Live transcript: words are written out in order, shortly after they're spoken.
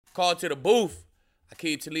Call to the booth.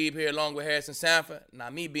 Aqib Talib here along with Harrison Sanford. Now,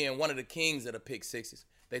 me being one of the kings of the pick sixes,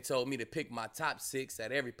 they told me to pick my top 6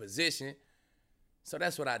 at every position. So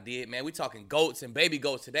that's what I did, man. We talking GOATs and baby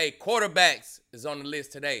GOATs today. Quarterbacks is on the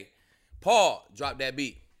list today. Paul, drop that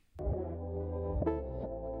beat.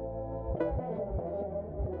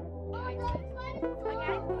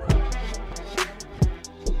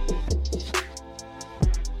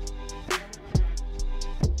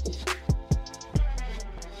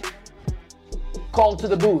 Call to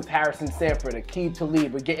the booth, Harrison Sanford, Aqib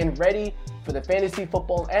Talib. We're getting ready for the fantasy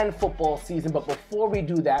football and football season, but before we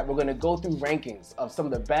do that, we're going to go through rankings of some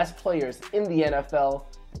of the best players in the NFL.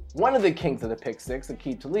 One of the kings of the pick six,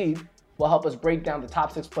 Aqib Talib, will help us break down the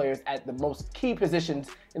top 6 players at the most key positions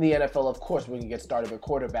in the NFL. Of course, we can get started with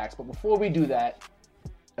quarterbacks, but before we do that,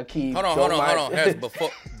 Aqib, hold on, Harrison.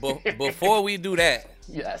 Before we do that,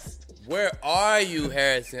 yes. Where are you,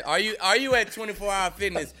 Harrison? Are you at 24-hour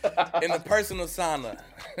fitness in the personal sauna?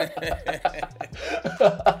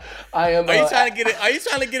 I am. Are you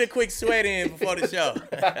trying to get a quick sweat in before the show?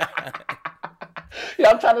 Yeah,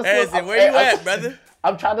 I'm trying to. Harrison, where you at, brother?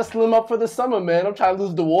 I'm trying to slim up for the summer, man. I'm trying to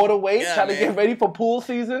lose the water weight. Yeah, trying man. to get ready for pool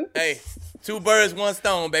season. Hey, 2 birds, 1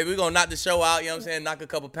 stone, baby. We're gonna knock the show out. You know what I'm saying? Knock a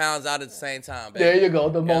couple pounds out at the same time, baby. There you go.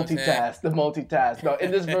 The You know what I'm multitask. The multitask. No, in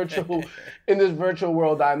this virtual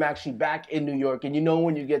world, I'm actually back in New York, and you know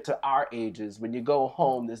when you get to our ages, when you go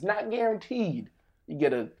home, it's not guaranteed you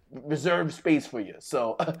get a reserved space for you.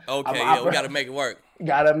 So okay, we gotta make it work.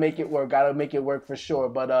 Gotta make it work. Gotta make it work for sure.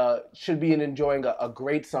 But should be enjoying a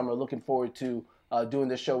great summer. Looking forward to doing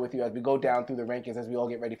this show with you as we go down through the rankings as we all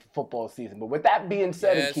get ready for football season. But with that being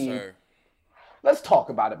said, Yes, Aqib, sir. let's talk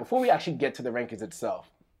about it before we actually get to the rankings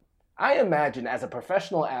itself. I imagine as a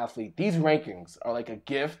professional athlete, these rankings are like a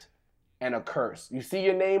gift and a curse. You see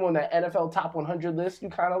your name on that NFL Top 100 list, you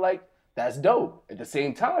kind of like, that's dope. At the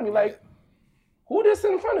same time, you're like, who this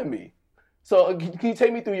in front of me? So can you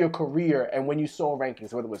take me through your career and when you saw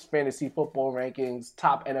rankings, whether it was fantasy football rankings,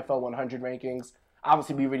 top NFL 100 rankings?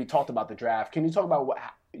 Obviously, we already talked about the draft. Can you talk about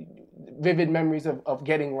vivid memories of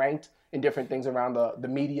getting ranked in different things around the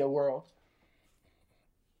media world?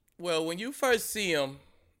 Well, when you first see them,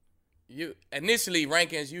 you initially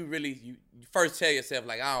rankings, you first tell yourself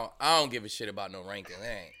like, I don't give a shit about no rankings.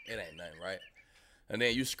 It ain't nothing, right? And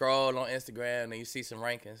then you scroll on Instagram and you see some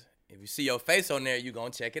rankings. If you see your face on there, you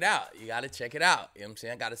gonna check it out. You gotta check it out. You know what I'm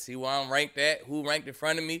saying? I gotta see where I'm ranked at, who ranked in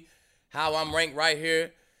front of me, how I'm ranked right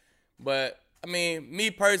here. But I mean,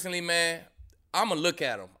 me personally, man, I'ma look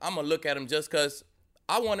at them just because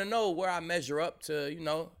I want to know where I measure up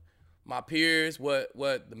to, my peers, what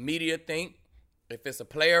the media think. If it's a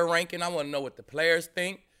player ranking, I want to know what the players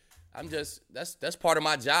think. That's part of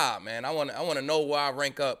my job, man. I want to know where I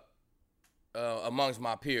rank up amongst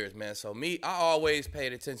my peers, man. So I always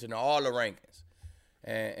paid attention to all the rankings,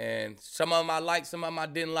 and some of them I liked, some of them I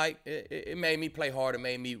didn't like. It made me play hard. It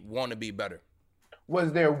made me want to be better.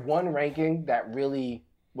 Was there one ranking that really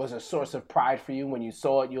was a source of pride for you when you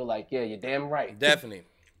saw it? You were like, yeah, you're damn right. Definitely.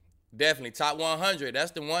 Top 100.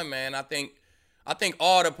 That's the one, man. I think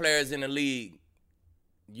all the players in the league,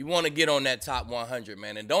 you want to get on that top 100,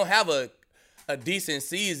 man. And don't have a decent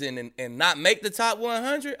season and not make the top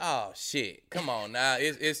 100. Oh shit! Come on now,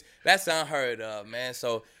 that's unheard of, man.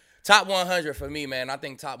 So top 100 for me, man. I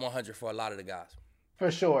think top 100 for a lot of the guys. For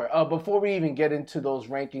sure. Before we even get into those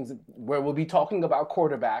rankings, where we'll be talking about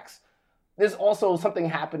quarterbacks, there's also something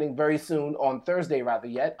happening very soon on Thursday, rather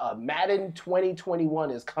yet. Madden 2021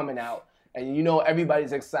 is coming out, and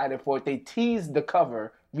everybody's excited for it. They teased the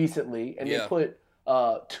cover recently, and they put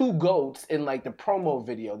 2 GOATs in like the promo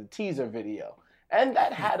video, the teaser video. And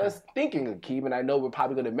that had us thinking, Aqib, and I know we're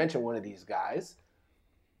probably going to mention one of these guys.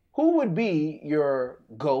 Who would be your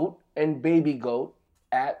GOAT and baby GOAT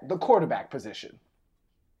at the quarterback position?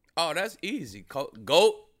 Oh, that's easy.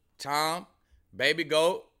 GOAT, Tom, baby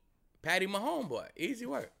GOAT, Patty Mahomes, boy. Easy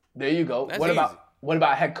work. There you go. That's What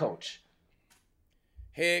about head coach?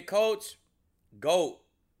 Head coach, GOAT,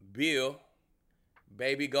 Bill,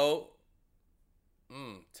 baby GOAT.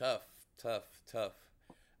 Tough.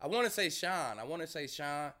 I want to say Sean,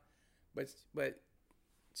 but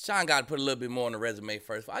Sean got to put a little bit more on the resume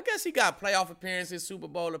first. I guess he got playoff appearances, Super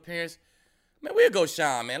Bowl appearance. Man, we'll go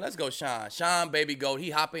Sean, man. Let's go Sean. Sean, baby GOAT.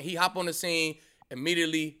 He hop on the scene,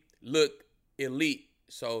 immediately look elite.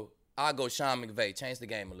 So I'll go Sean McVay. Change the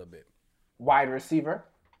game a little bit. Wide receiver?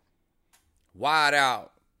 Wide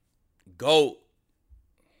out. GOAT.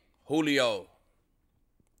 Julio.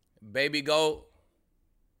 Baby GOAT.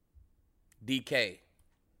 DK.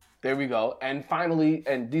 There we go. And finally,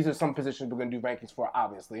 and these are some positions we're going to do rankings for,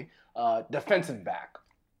 obviously. Defensive back.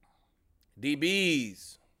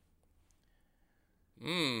 DBs.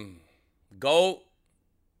 GOAT,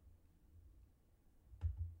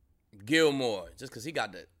 Gilmore. Just because he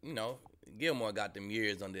got Gilmore got them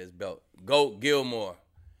years under his belt. GOAT, Gilmore.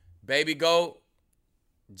 Baby GOAT,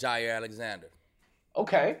 Jair Alexander.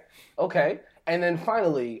 Okay. And then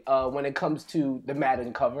finally, when it comes to the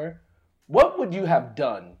Madden cover, what would you have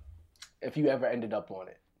done if you ever ended up on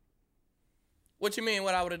it? What you mean?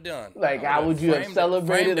 What I would have done? Like, how would you have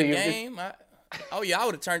celebrated? The game? I would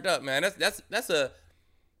have turned up, man. That's a.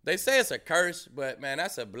 They say it's a curse, but man,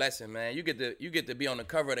 that's a blessing, man. You get to be on the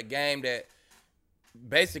cover of the game that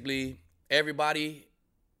basically everybody,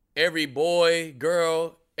 every boy,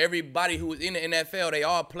 girl, everybody who was in the NFL, they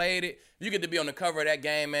all played it. You get to be on the cover of that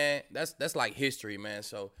game, man. That's like history, man.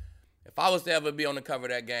 So if I was to ever be on the cover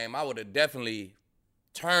of that game, I would have definitely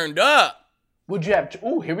turned up. Would you have?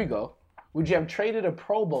 Here we go. Would you have traded a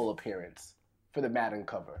Pro Bowl appearance for the Madden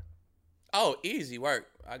cover? Oh, easy work.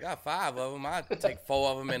 I got 5 of them. I take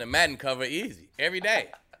 4 of them in a Madden cover easy every day.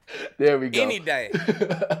 There we go. Any day.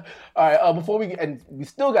 All right. Before we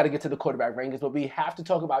still got to get to the quarterback rankings, but we have to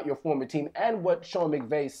talk about your former team and what Sean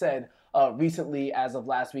McVay said recently, as of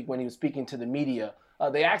last week when he was speaking to the media.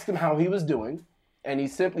 They asked him how he was doing, and he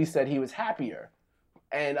simply said he was happier.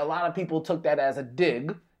 And a lot of people took that as a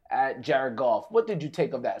dig at Jared Goff. What did you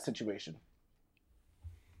take of that situation?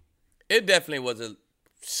 It definitely was a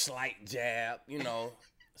slight jab,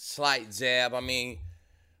 slight jab. I mean,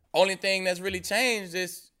 only thing that's really changed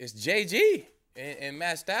is JG and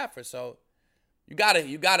Matt Stafford. So you gotta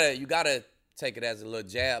take it as a little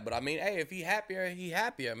jab. But I mean, hey, if he happier,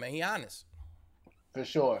 man. He honest. For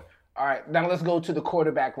sure. All right, now let's go to the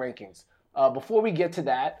quarterback rankings. Before we get to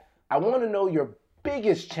that, I want to know your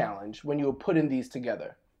biggest challenge when you were putting these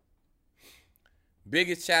together.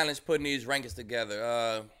 Biggest challenge putting these rankings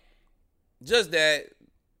together. Just that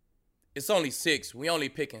it's only 6. We only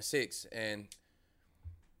picking 6. And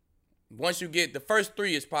once you get the first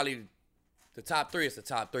 3 is probably the top 3 is the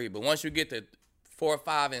top 3. But once you get to 4,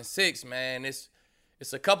 5, and 6, man, it's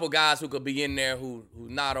a couple guys who could be in there who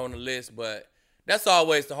not on the list. But that's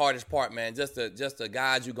always the hardest part, man. Just the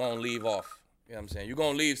guys you're going to leave off. You know what I'm saying? You're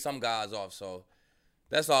going to leave some guys off. So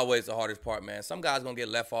that's always the hardest part, man. Some guys going to get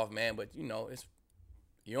left off, man. But,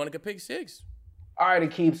 you only can pick 6. All right,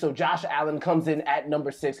 Aqib. So Josh Allen comes in at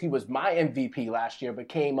number 6. He was my MVP last year, but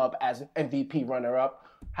came up as MVP runner-up.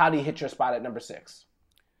 How did he hit your spot at number 6?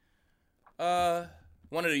 One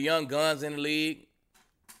of the young guns in the league.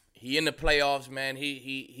 He in the playoffs, man.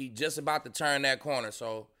 He just about to turn that corner.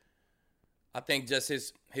 So I think just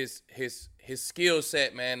his skill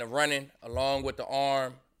set, man, the running, along with the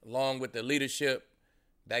arm, along with the leadership,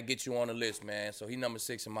 that gets you on the list, man. So he number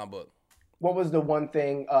 6 in my book. What was the one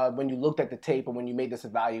thing when you looked at the tape and when you made this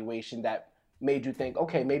evaluation that made you think,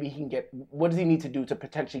 okay, maybe he can get, what does he need to do to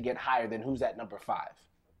potentially get higher than who's at number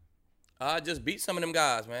 5? Just beat some of them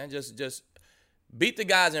guys, man. Just beat the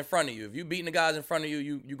guys in front of you. If you beating the guys in front of you,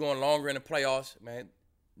 you going longer in the playoffs, man,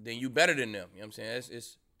 then you better than them. You know what I'm saying?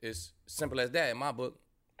 It's simple as that in my book.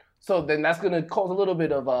 So then that's going to cause a little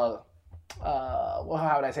bit of how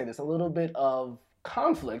would I say this? A little bit of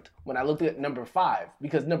conflict when I looked at number 5,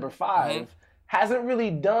 because number 5 hasn't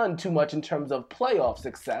really done too much in terms of playoff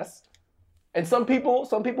success. And some people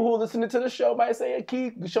who are listening to the show might say,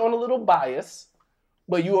 Aqib, you're showing a little bias,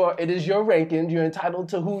 but it is your rankings. You're entitled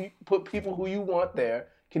to put people who you want there.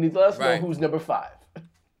 Can you let us know who's number 5?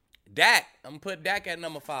 Dak. I'm gonna put Dak at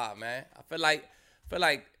number 5, man. I feel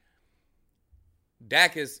like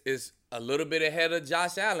Dak is a little bit ahead of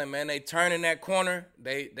Josh Allen, man. They turning that corner.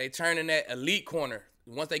 They turning that elite corner.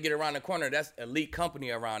 Once they get around the corner, that's elite company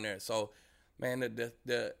around there. So, man,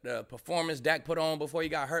 the performance Dak put on before he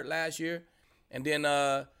got hurt last year, and then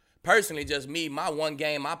personally, just me, my one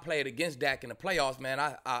game I played against Dak in the playoffs, man,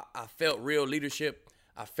 I felt real leadership.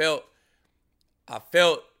 I felt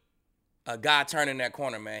a guy turning that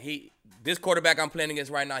corner, man. This quarterback I'm playing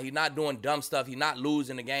against right now, he's not doing dumb stuff. He's not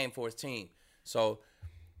losing the game for his team. So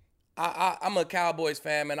I'm a Cowboys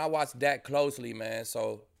fan, man. I watch Dak closely, man.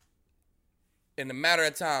 So in a matter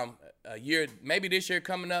of time, a year, maybe this year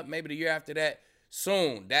coming up, maybe the year after that,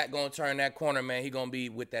 soon, Dak going to turn that corner, man. He going to be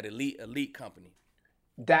with that elite company.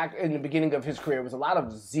 Dak, in the beginning of his career, was a lot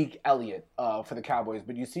of Zeke Elliott for the Cowboys,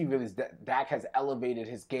 but you see really Dak has elevated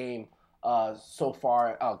his game so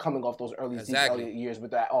far, coming off those early Zeke Elliott years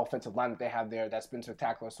with that offensive line that they have there that's been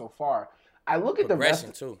spectacular so far. I look at the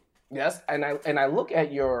rest too. Yes, and I look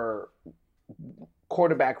at your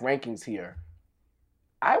quarterback rankings here.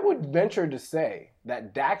 I would venture to say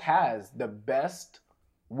that Dak has the best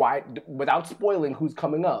without spoiling who's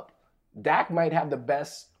coming up, Dak might have the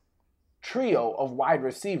best trio of wide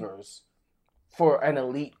receivers for an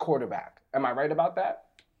elite quarterback. Am I right about that?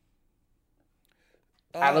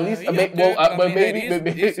 At least, maybe.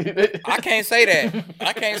 I can't say that.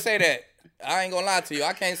 I can't say that. I ain't gonna lie to you.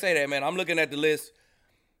 I can't say that, man. I'm looking at the list.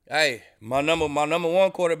 Hey, my number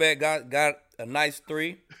one quarterback got a nice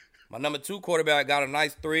 3. My number 2 quarterback got a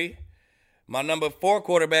nice 3. My number 4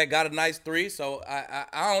 quarterback got a nice 3. So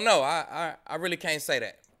I don't know. I really can't say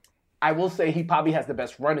that. I will say he probably has the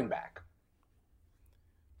best running back.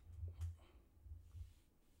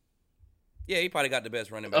 Yeah, he probably got the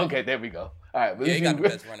best running back. Okay, there we go. All right, yeah, he got the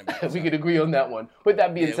best running back. We can agree on that one. With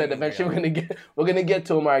that being said, eventually we're gonna get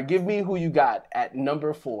to him. All right, give me who you got at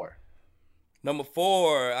number 4. Number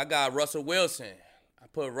 4, I got Russell Wilson. I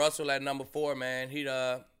put Russell at number 4, man. He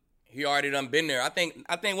already done been there. I think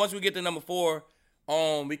once we get to number 4,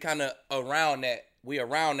 we kind of around that. We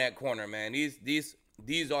around that corner, man. These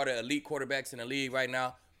are the elite quarterbacks in the league right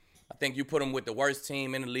now. I think you put them with the worst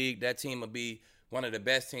team in the league, that team will be one of the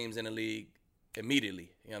best teams in the league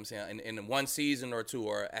immediately. You know what I'm saying? In one season or two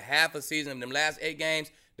or a half a season, in them last 8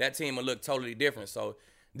 games, that team will look totally different. So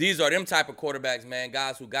these are them type of quarterbacks, man,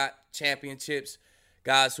 guys who got championships,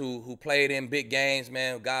 guys who played in big games,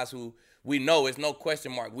 man, guys who we know, it's no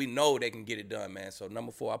question mark. We know they can get it done, man. So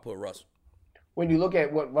number 4, I put Russell. When you look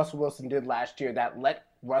at what Russell Wilson did last year, that let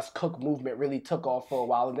Russ cook movement really took off for a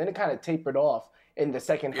while, and then it kind of tapered off in the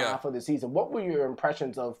second half of the season. What were your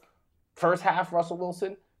impressions of first half Russell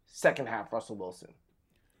Wilson, second half Russell Wilson?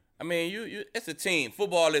 I mean, you it's a team.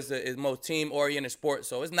 Football is most team-oriented sport,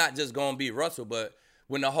 so it's not just going to be Russell, but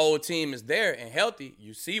when the whole team is there and healthy,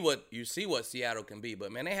 you see what Seattle can be.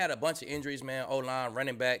 But, man, they had a bunch of injuries, man, O-line,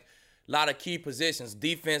 running back, a lot of key positions,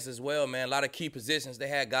 defense as well, man, a lot of key positions. They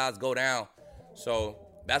had guys go down. So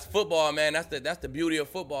that's football, man. That's the beauty of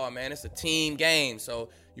football, man. It's a team game. So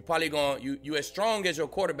you probably you as strong as your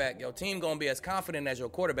quarterback. Your team gonna be as confident as your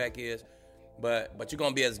quarterback is, but you're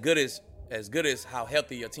gonna be as good as how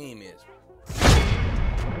healthy your team is.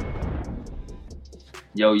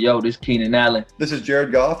 Yo, this Keenan Allen. This is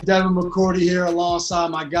Jared Goff. Devin McCourty here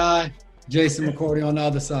alongside my guy, Jason McCourty on the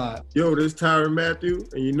other side. Yo, this is Tyrann Mathieu,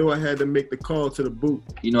 and you know I had to make the call to the booth.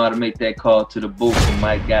 You know how to make that call to the booth from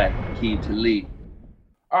my guy, Aqib Talib.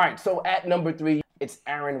 All right, so at number 3, it's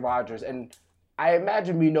Aaron Rodgers, and I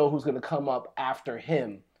imagine we know who's going to come up after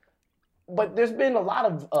him. But there's been a lot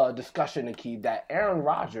of discussion, Aqib, that Aaron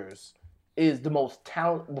Rodgers is the most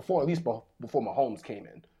talented, before Mahomes came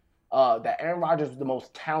in, that Aaron Rodgers was the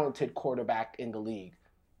most talented quarterback in the league.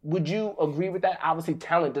 Would you agree with that? Obviously,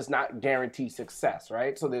 talent does not guarantee success,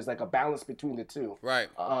 right? So there's like a balance between the two. Right.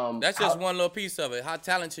 That's just one little piece of it. How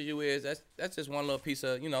talented you is, that's just one little piece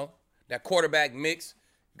of, that quarterback mix.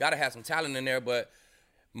 Got to have some talent in there, but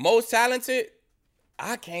most talented,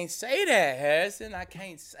 I can't say that, Harrison. I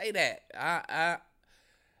can't say that.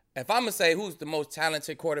 If I'm going to say who's the most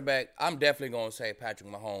talented quarterback, I'm definitely going to say Patrick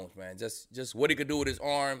Mahomes, man. Just what he could do with his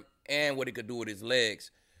arm and what he could do with his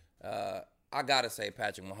legs. I got to say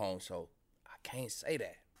Patrick Mahomes, so I can't say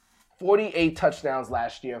that. 48 touchdowns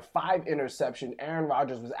last year, 5 interceptions. Aaron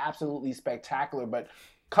Rodgers was absolutely spectacular, but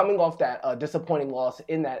coming off that disappointing loss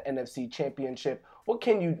in that NFC Championship, what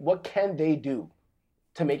can they do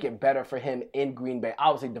to make it better for him in Green Bay?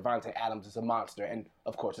 Obviously, Devontae Adams is a monster, and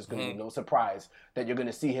of course, it's going to be no surprise that you're going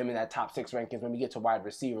to see him in that top 6 rankings when we get to wide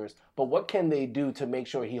receivers. But what can they do to make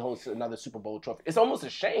sure he hosts another Super Bowl trophy? It's almost a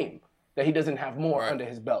shame that he doesn't have more under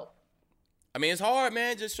his belt. I mean, it's hard,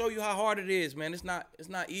 man. Just show you how hard it is, man. It's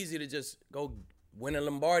not easy to just go win a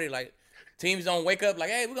Lombardi. Like, teams don't wake up like,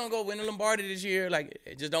 hey, we're going to go win a Lombardi this year. Like,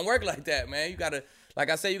 it just don't work like that, man. You got to, like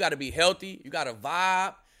I said, you got to be healthy. You got to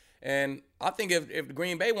vibe. And I think if the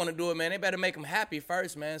Green Bay want to do it, man, they better make them happy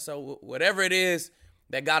first, man. So whatever it is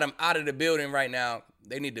that got them out of the building right now,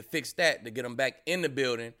 they need to fix that to get them back in the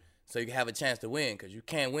building so you can have a chance to win, because you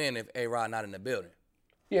can't win if A-Rod not in the building.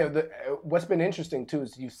 Yeah, what's been interesting, too,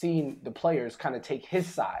 is you've seen the players kind of take his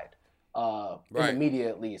side, in the media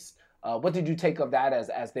at least. What did you take of that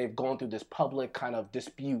as they've gone through this public kind of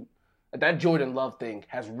dispute? That Jordan Love thing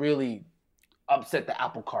has really upset the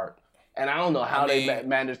apple cart. And I don't know how they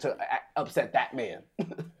managed to upset that man.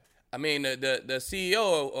 I mean, the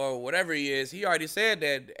CEO or whatever he is, he already said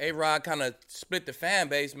that A-Rod kind of split the fan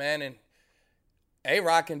base, man, and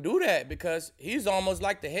A-Rod can do that because he's almost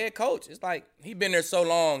like the head coach. It's like he been there so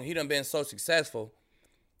long, he done been so successful.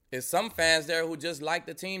 There's some fans there who just like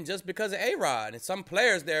the team just because of A-Rod, and some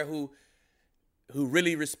players there who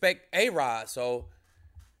really respect A-Rod. So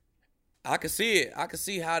I can see it. I can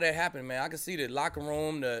see how that happened, man. I can see the locker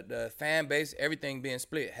room, the fan base, everything being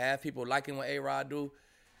split. Have people liking what A-Rod do,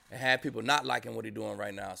 and have people not liking what he's doing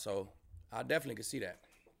right now. So I definitely can see that.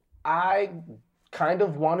 I kind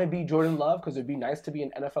of want to be Jordan Love because it'd be nice to be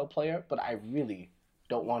an NFL player, but I really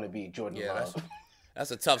don't want to be Jordan Love.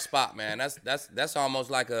 That's a tough spot, man. That's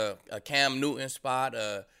almost like a Cam Newton spot,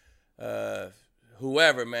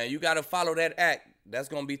 whoever, man. You got to follow that act. That's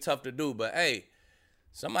going to be tough to do, but hey,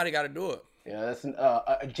 somebody got to do it. Yeah, that's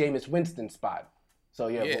a Jameis Winston spot. So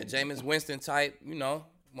yeah, Jameis Winston type,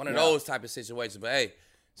 one of those type of situations. But hey,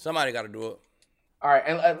 somebody got to do it. All right,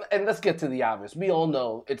 and let's get to the obvious. We all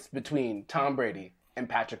know it's between Tom Brady and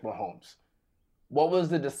Patrick Mahomes. What was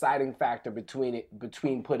the deciding factor between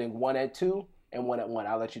putting one at 2 and 1 at 1?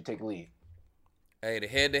 I'll let you take the lead. Hey, the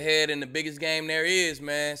head-to-head in the biggest game there is,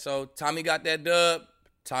 man. So Tommy got that dub.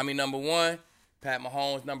 Tommy number 1, Pat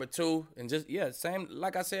Mahomes number 2, and just same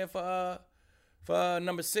like I said for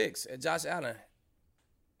number 6 at Josh Allen.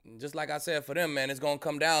 Just like I said for them, man, it's gonna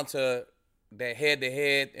come down to that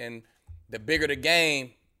head-to-head, and the bigger the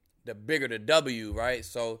game, the bigger the W, right?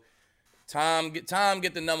 So Tom get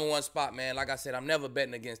the number 1 spot, man. Like I said, I'm never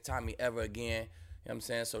betting against Tommy ever again. You know what I'm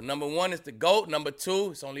saying? So number 1 is the GOAT. Number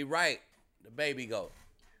 2, it's only right, the baby GOAT.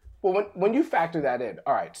 Well, when you factor that in,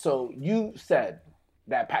 all right, so you said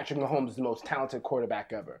that Patrick Mahomes is the most talented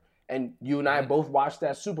quarterback ever, and you and I both watched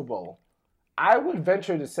that Super Bowl. I would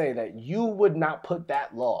venture to say that you would not put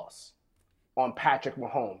that loss on Patrick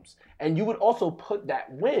Mahomes, and you would also put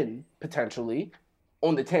that win, potentially,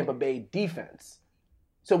 on the Tampa Bay defense.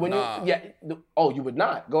 So when you would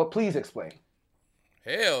not. Please explain.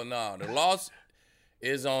 Hell no. The loss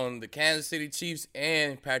is on the Kansas City Chiefs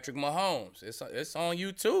and Patrick Mahomes. It's on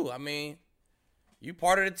you too. I mean, you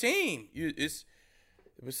part of the team. It's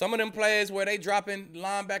some of them players where they dropping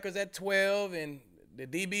linebackers at 12 and the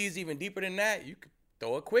DBs even deeper than that. You could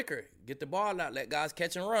throw it quicker, get the ball out, let guys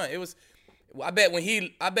catch and run. I bet when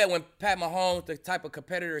Pat Mahomes, the type of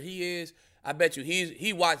competitor he is, I bet you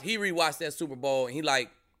he rewatched that Super Bowl and he like,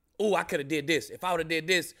 ooh, I could have did this. If I would have did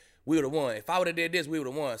this, we would have won. If I would have did this, we would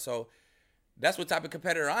have won. So that's what type of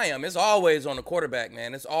competitor I am. It's always on the quarterback,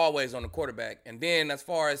 man. It's always on the quarterback. And then as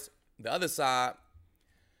far as the other side,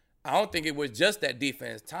 I don't think it was just that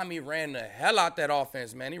defense. Tommy ran the hell out that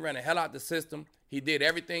offense, man. He ran the hell out the system. He did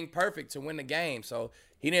everything perfect to win the game. So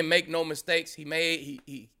he didn't make no mistakes.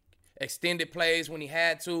 He extended plays when he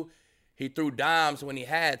had to. He threw dimes when he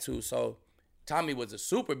had to. So Tommy was a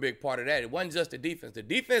super big part of that. It wasn't just the defense. The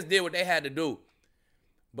defense did what they had to do.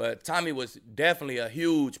 But Tommy was definitely a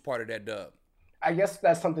huge part of that dub. I guess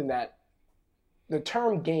that's something that the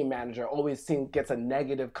term game manager always gets a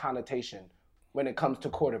negative connotation when it comes to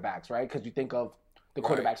quarterbacks, right? Because you think of the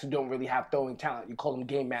quarterbacks who don't really have throwing talent. You call them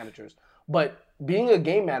game managers. But being a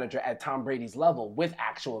game manager at Tom Brady's level with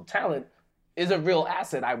actual talent is a real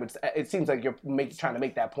asset, I would say. It seems like you're trying to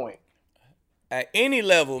make that point. At any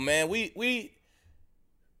level, man, we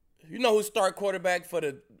you know who start quarterback for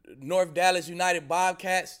the North Dallas United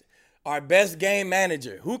Bobcats? Our best game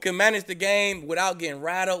manager. Who can manage the game without getting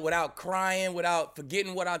rattled, without crying, without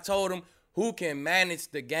forgetting what I told him? Who can manage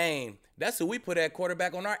the game? That's who we put at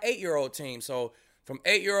quarterback on our 8-year-old team. So from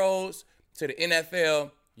 8-year-olds to the NFL,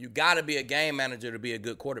 you got to be a game manager to be a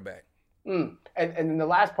good quarterback. And in the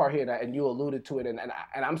last part here, and you alluded to it, and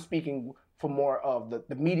I'm speaking for more of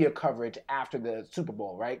the media coverage after the Super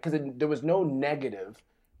Bowl, right? Because there was no negative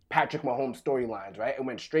Patrick Mahomes storylines, right? It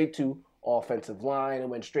went straight to offensive line. It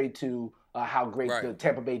went straight to how great the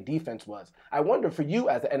Tampa Bay defense was. I wonder for you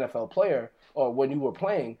as an NFL player, or when you were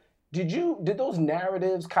playing, did those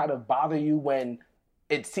narratives kind of bother you when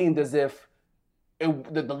it seemed as if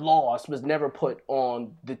the loss was never put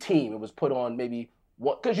on the team? It was put on maybe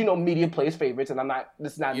because media plays favorites, and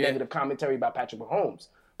this is not negative commentary about Patrick Mahomes,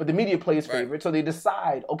 but the media plays favorites, so they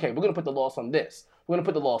decide, okay, we're going to put the loss on this. We're going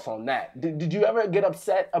to put the loss on that. Did you ever get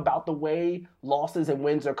upset about the way losses and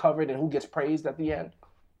wins are covered and who gets praised at the end?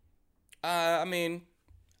 I mean,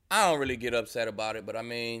 I don't really get upset about it, but I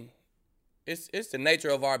mean, it's the nature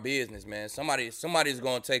of our business, man. Somebody's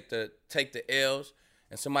going to take the L's,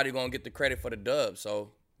 and somebody's going to get the credit for the dub. So,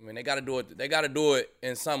 I mean, they got to do it. They got to do it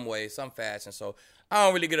in some way, some fashion. So, I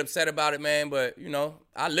don't really get upset about it, man. But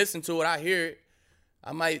I listen to it, I hear it.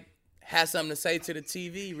 I might have something to say to the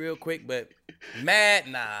TV real quick, but mad,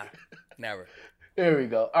 nah, never. There we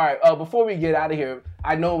go. All right, before we get out of here,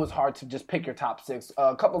 I know it was hard to just pick your top 6.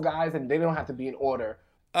 A couple guys, and they don't have to be in order.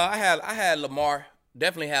 I had Lamar.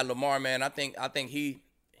 Definitely had Lamar, man. I think he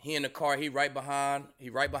in the car. He right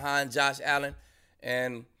behind Josh Allen,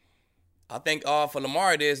 and I think for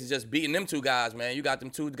Lamar it is just beating them two guys, man. You got them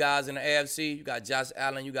two guys in the AFC. You got Josh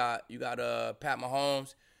Allen. You got Pat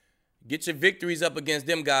Mahomes. Get your victories up against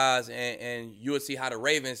them guys, and you will see how the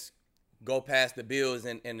Ravens go past the Bills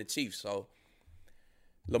and the Chiefs. So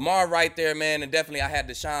Lamar right there, man, and definitely I had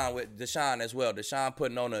Deshaun as well. Deshaun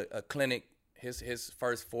putting on a clinic his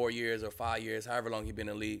first 4 years or 5 years, however long he been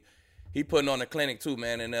in the league. He putting on a clinic too,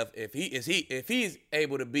 man. And if he's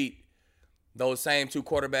able to beat those same two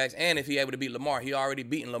quarterbacks, and if he's able to beat Lamar, he already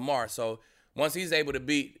beaten Lamar. So once he's able to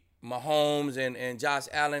beat Mahomes and Josh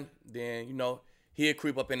Allen, then he'll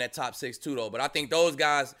creep up in that top 6 too, though. But I think those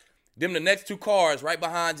guys, them the next two cars right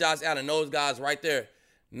behind Josh Allen, those guys right there,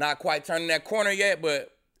 not quite turning that corner yet, but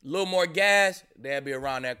a little more gas, they'll be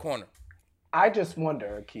around that corner. I just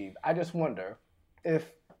wonder, Aqib,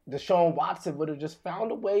 if Deshaun Watson would have just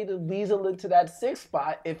found a way to weasel into that 6th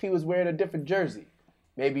spot if he was wearing a different jersey.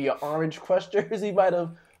 Maybe an orange crush jersey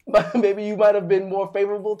maybe you might have been more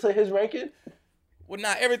favorable to his ranking. Well,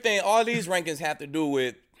 not everything, all these rankings have to do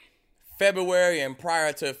with February and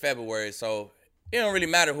prior to February, so it don't really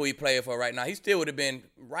matter who he played for right now. He still would have been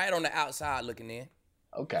right on the outside looking in.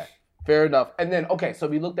 Okay, fair enough. And then, so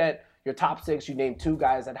we looked at your top 6. You named 2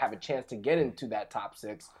 guys that have a chance to get into that top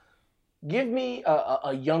 6. Give me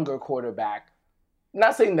a younger quarterback,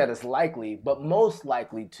 not saying that it's likely, but most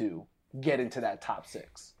likely to get into that top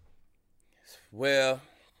 6. Well,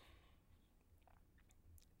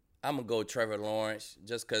 I'm going to go Trevor Lawrence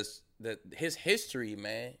just because his history,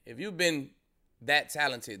 man. If you've been that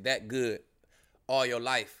talented, that good all your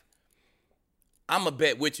life, I'm going to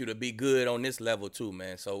bet with you to be good on this level too,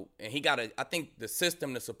 man. So, and I think the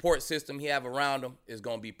support system he have around him is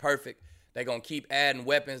going to be perfect. They're going to keep adding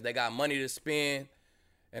weapons. They got money to spend.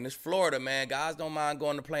 And it's Florida, man. Guys don't mind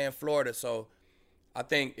going to play in Florida. So I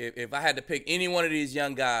think if I had to pick any one of these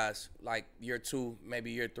young guys, like year 2,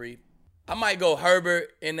 maybe year 3, I might go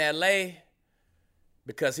Herbert in L.A.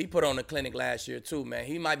 because he put on a clinic last year too, man.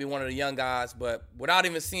 He might be one of the young guys, but without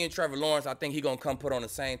even seeing Trevor Lawrence, I think he's going to come put on the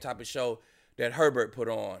same type of show that Herbert put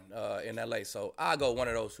on in L.A. So I'll go one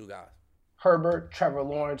of those 2 guys. Herbert, Trevor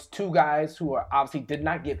Lawrence, 2 guys who are obviously did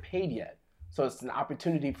not get paid yet. So it's an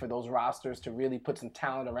opportunity for those rosters to really put some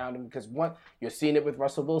talent around them because you're seeing it with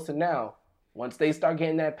Russell Wilson now. Once they start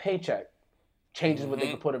getting that paycheck, changes what they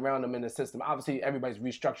can put around them in the system. Obviously, everybody's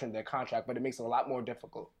restructuring their contract, but it makes it a lot more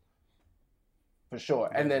difficult, for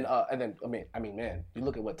sure. And then, I mean, man, you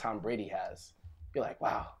look at what Tom Brady has. You're like,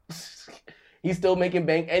 wow, he's still making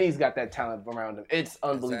bank, and he's got that talent around him. It's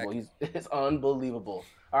unbelievable. Exactly. It's unbelievable.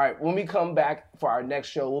 All right, when we come back for our next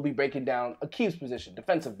show, we'll be breaking down Aqib's position,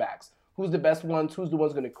 defensive backs. Who's the best ones? Who's the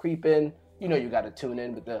ones going to creep in? You got to tune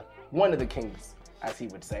in with one of the kings, as he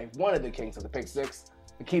would say, one of the kings of the Pick 6.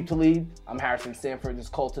 Aqib Talib, I'm Harrison Sanford. This is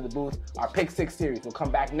Call to the Booth. Our Pick 6 series will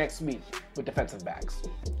come back next week with defensive backs.